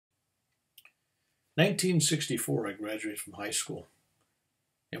1964, I graduated from high school,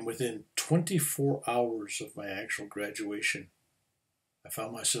 and within 24 hours of my actual graduation, I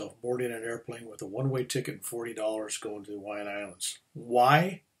found myself boarding an airplane with a one-way ticket and $40 going to the Hawaiian Islands.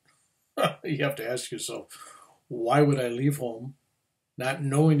 Why? You have to ask yourself, why would I leave home, not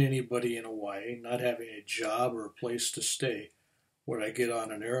knowing anybody in Hawaii, not having a job or a place to stay? Would I get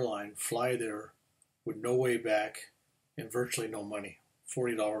on an airline, fly there with no way back, and virtually no money?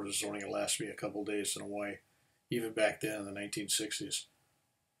 $40 is only going to last me a couple days in Hawaii, even back then in the 1960s.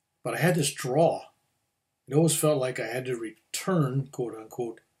 But I had this draw. It always felt like I had to return, quote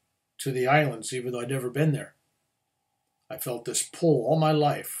unquote, to the islands, even though I'd never been there. I felt this pull all my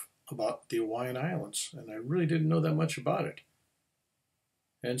life about the Hawaiian Islands, and I really didn't know that much about it.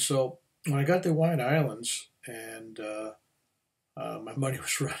 And so when I got to the Hawaiian Islands, and my money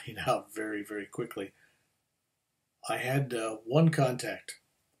was running out very, very quickly, I had one contact.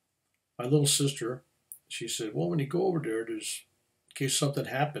 My little sister, she said, well, when you go over there, there's, in case something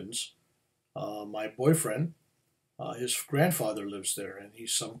happens, my boyfriend, his grandfather lives there, and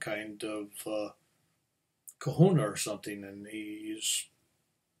he's some kind of kahuna or something, and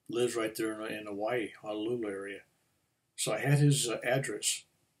lives right there in Hawaii, Honolulu area. So I had his address.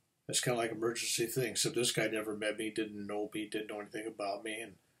 That's kind of like an emergency thing, except this guy never met me, didn't know me, didn't know anything about me.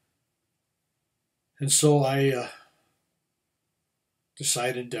 And so I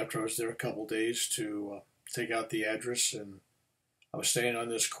decided after I was there a couple days to take out the address, and I was staying on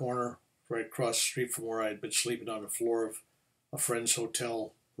this corner right across the street from where I had been sleeping on the floor of a friend's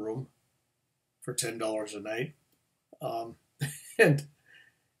hotel room for $10 a night. Um, and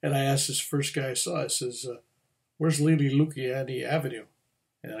and I asked this first guy I saw, I says, where's Lili Lukiani Avenue?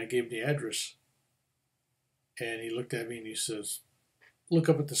 And I gave him the address. And he looked at me and he says, look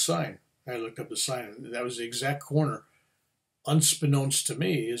up at the sign. I looked up the sign, and that was the exact corner. Unbeknownst to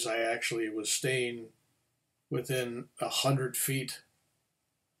me, is I actually was staying within 100 feet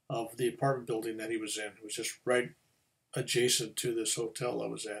of the apartment building that he was in. It was just right adjacent to this hotel I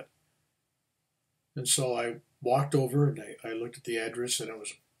was at. And so I walked over and I looked at the address, and it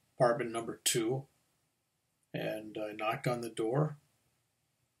was apartment number 2. And I knocked on the door.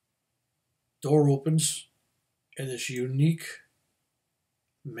 Door opens, and this unique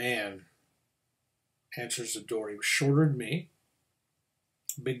man answers the door. He was shorter than me,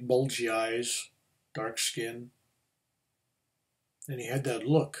 big bulgy eyes, dark skin, and he had that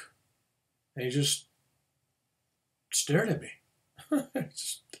look, and he just stared at me.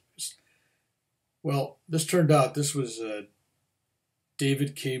 Well, this turned out this was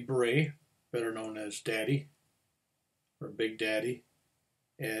David K. Bray, better known as Daddy, or Big Daddy,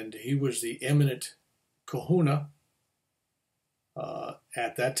 and he was the eminent Kuhuna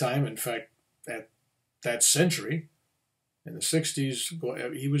at that time. In fact, at that century, in the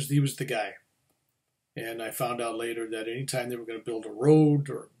 60s, he was the guy. And I found out later that anytime they were going to build a road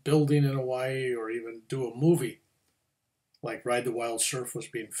or a building in Hawaii or even do a movie, like Ride the Wild Surf was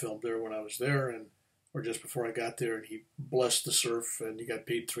being filmed there when I was there, or just before I got there, and he blessed the surf, and he got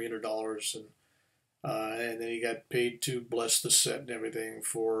paid $300, and then he got paid to bless the set and everything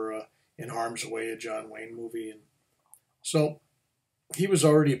for In Harm's Way, a John Wayne movie. And so he was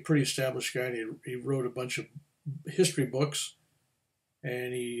already a pretty established guy, and he wrote a bunch of history books,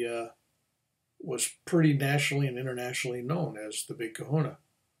 and he was pretty nationally and internationally known as the Big Kahuna.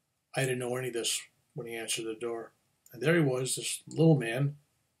 I didn't know any of this when he answered the door. And there he was, this little man,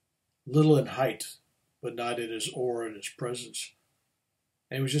 little in height, but not in his aura and his presence.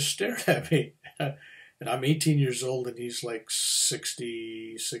 And he was just staring at me. And I'm 18 years old, and he's like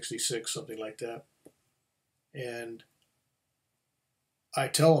 60, 66, something like that. And I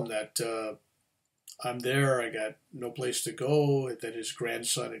tell him that I'm there, I got no place to go, that his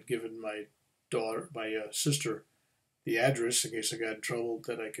grandson had given my sister, the address in case I got in trouble,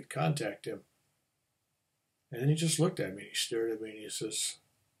 that I could contact him. And then he just looked at me, he stared at me, and he says,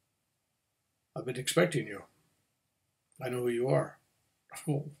 I've been expecting you. I know who you are.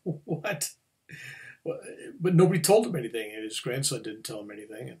 What? But nobody told him anything, and his grandson didn't tell him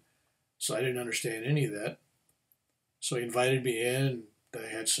anything, and so I didn't understand any of that. So he invited me in. I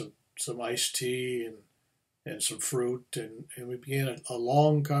had some iced tea and some fruit, and we began a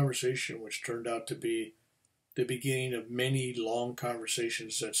long conversation, which turned out to be the beginning of many long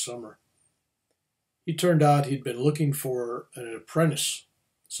conversations that summer. He turned out he'd been looking for an apprentice,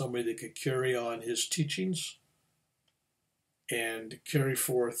 somebody that could carry on his teachings and carry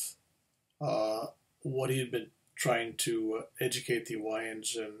forth what he had been trying to educate the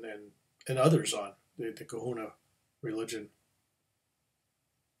Hawaiians and others on, the Kahuna religion.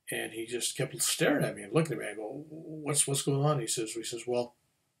 And he just kept staring at me and looking at me. I go, what's going on? He says, well,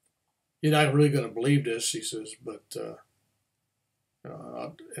 "You're not really going to believe this," he says, "but,"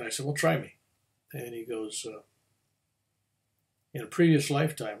 and I said, "Well, try me." And he goes, "In a previous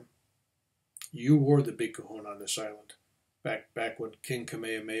lifetime, you were the big kahuna on this island, back when King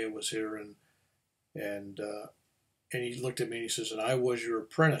Kamehameha was here, and he looked at me and he says, and I was your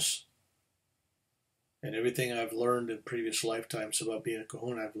apprentice, and everything I've learned in previous lifetimes about being a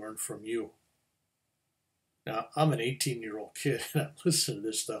kahuna, I've learned from you." Now, I'm an 18-year-old kid, and I'm listening to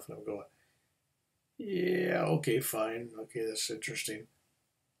this stuff, and I'm going, "Yeah, okay, fine, okay, that's interesting."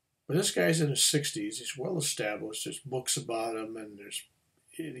 But this guy's in his 60s. He's well established. There's books about him, and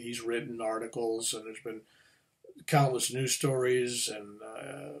he's written articles, and there's been countless news stories and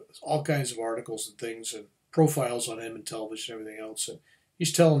all kinds of articles and things and profiles on him in television and everything else. And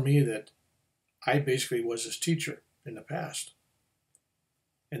he's telling me that I basically was his teacher in the past,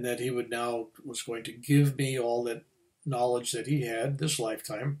 and that he was going to give me all that knowledge that he had this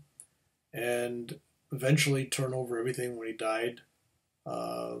lifetime, and eventually turn over everything when he died.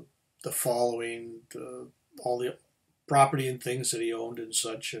 The following, all the property and things that he owned and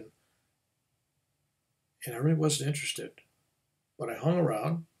such, and I really wasn't interested. But I hung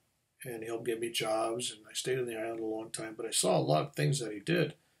around, and he helped get me jobs, and I stayed on the island a long time. But I saw a lot of things that he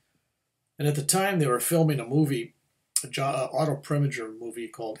did. And at the time, they were filming a movie, Otto Preminger movie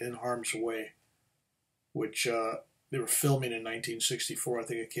called In Harm's Way, which they were filming in 1964. I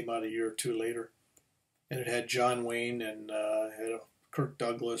think it came out a year or two later. And it had John Wayne and had Kirk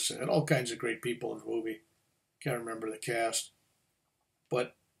Douglas and had all kinds of great people in the movie. Can't remember the cast.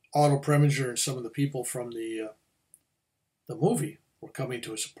 But Otto Preminger and some of the people from the movie were coming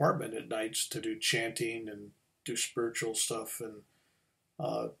to his apartment at nights to do chanting and do spiritual stuff and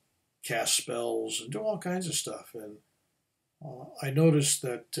cast spells and do all kinds of stuff. And I noticed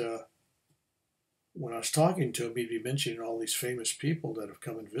that when I was talking to him, he'd be mentioning all these famous people that have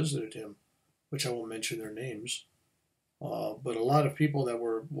come and visited him, which I won't mention their names. But a lot of people that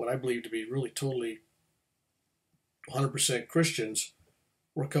were what I believe to be really totally 100% Christians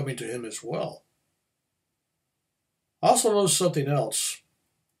were coming to him as well. I also noticed something else,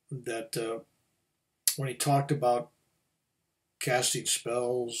 that when he talked about casting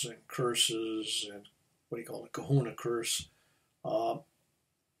spells and curses and what do you call it, kahuna curse,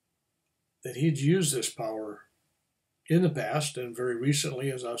 that he'd used this power in the past, and very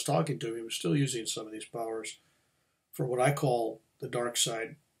recently, as I was talking to him, he was still using some of these powers for what I call the dark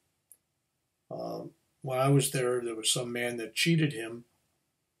side. When I was there, there was some man that cheated him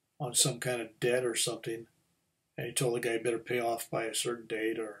on some kind of debt or something, and he told the guy he better pay off by a certain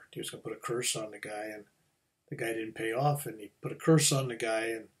date or he was going to put a curse on the guy, and the guy didn't pay off, and he put a curse on the guy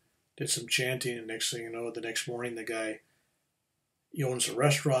and did some chanting, and next thing you know, the next morning the guy, he owns a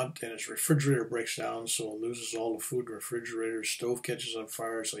restaurant, and his refrigerator breaks down, so he loses all the food in the refrigerator. His stove catches on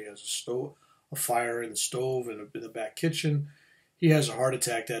fire, so he has a fire in the stove in the back kitchen. He has a heart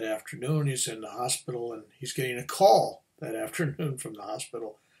attack that afternoon. He's in the hospital, and he's getting a call that afternoon from the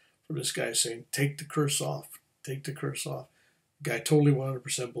hospital from this guy saying, "Take the curse off. Take the curse off." The guy totally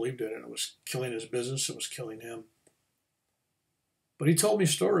 100% believed it, and it was killing his business. It was killing him. But he told me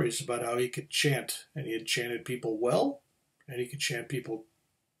stories about how he could chant, and he had chanted people well, and he could chant people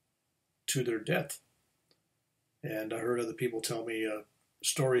to their death. And I heard other people tell me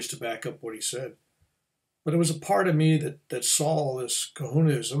stories to back up what he said. But it was a part of me that saw this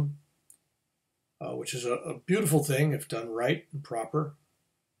kahunaism, which is a beautiful thing if done right and proper.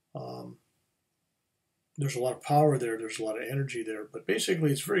 There's a lot of power there. There's a lot of energy there. But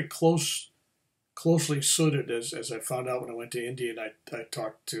basically, it's very closely suited, as I found out when I went to India and I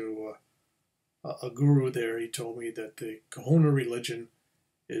talked to a guru there. He told me that the Kahuna religion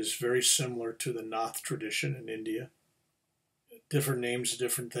is very similar to the Nath tradition in India. Different names,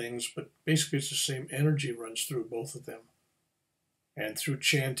 different things, but basically it's the same energy runs through both of them. And through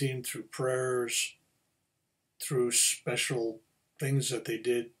chanting, through prayers, through special things that they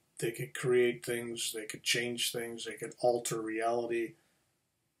did, they could create things, they could change things, they could alter reality.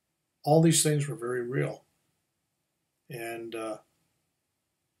 All these things were very real. And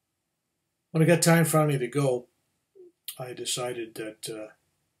when I got time finally to go, I decided that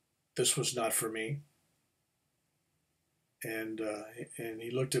this was not for me. And he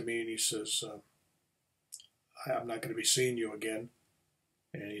looked at me and he says, "I'm not going to be seeing you again."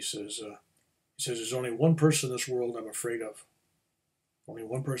 And he says, "There's only one person in this world I'm afraid of. Only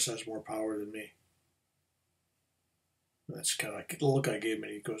one person has more power than me." And that's kind of like the look I gave him,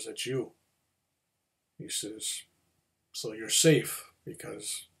 and he goes, "That's you." He says, "So you're safe,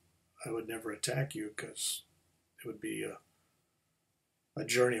 because I would never attack you, because it would be a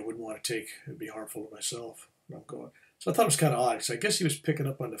journey I wouldn't want to take. It would be harmful to myself." And I'm going, So I thought it was kind of odd, because I guess he was picking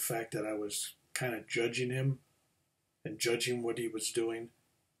up on the fact that I was kind of judging him and judging what he was doing.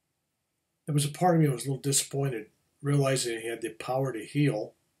 There was a part of me that was a little disappointed, realizing he had the power to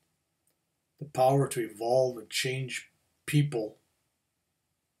heal, the power to evolve and change people.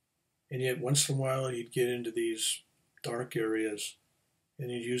 And yet once in a while he'd get into these dark areas and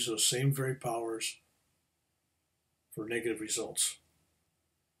he'd use those same very powers for negative results.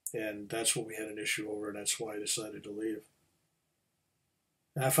 And that's what we had an issue over, and that's why I decided to leave.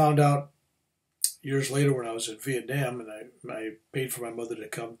 And I found out years later when I was in Vietnam, and I paid for my mother to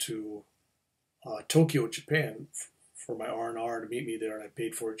come to Tokyo, Japan, for my R&R to meet me there, and I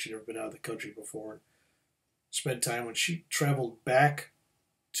paid for it. She'd never been out of the country before. And spent time. When she traveled back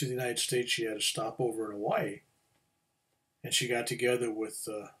to the United States, she had a stopover in Hawaii, and she got together with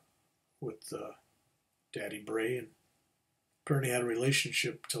Daddy Bray, and apparently had a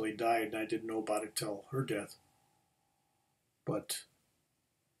relationship till he died, and I didn't know about it till her death. But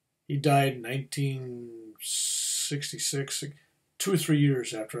he died in 1966, 2 or 3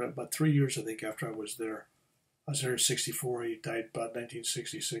 years after, about 3 years I think after I was there. I was there in 64. He died about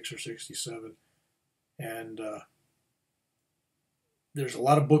 1966 or 67. And there's a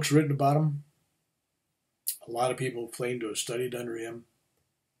lot of books written about him. A lot of people claim to have studied under him.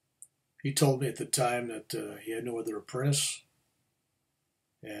 He told me at the time that he had no other apprentice,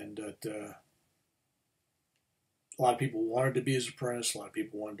 and that a lot of people wanted to be his apprentice. A lot of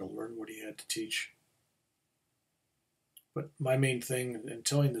people wanted to learn what he had to teach. But my main thing in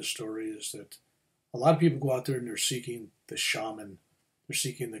telling this story is that a lot of people go out there and they're seeking the shaman, they're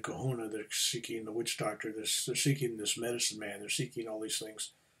seeking the kahuna, they're seeking the witch doctor, they're seeking this medicine man, they're seeking all these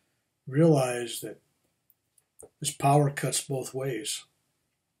things. Realize that this power cuts both ways,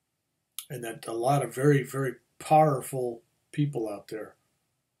 and that a lot of very, very powerful people out there,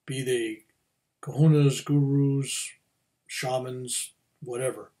 be they kahunas, gurus, shamans,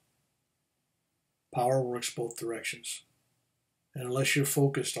 whatever, power works both directions. And unless you're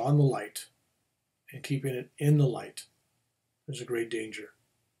focused on the light and keeping it in the light, there's a great danger.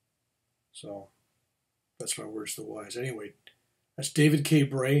 So that's my words to the wise. Anyway, that's David K.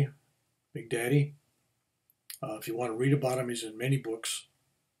 Bray, Big Daddy. If you want to read about him, he's in many books.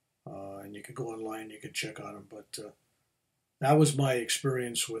 And you can go online, you can check on him. But that was my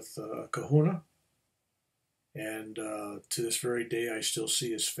experience with Kahuna. And to this very day, I still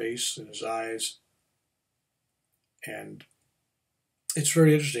see his face and his eyes. And it's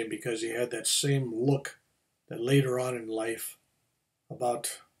very interesting because he had that same look that later on in life,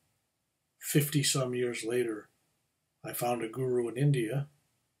 about 50-some years later, I found a guru in India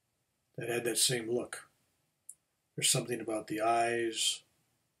that had that same look. There's something about the eyes.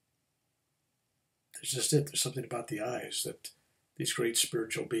 There's just it. There's something about the eyes that these great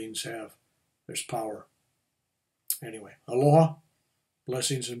spiritual beings have. There's power. Anyway, aloha,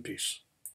 blessings and peace.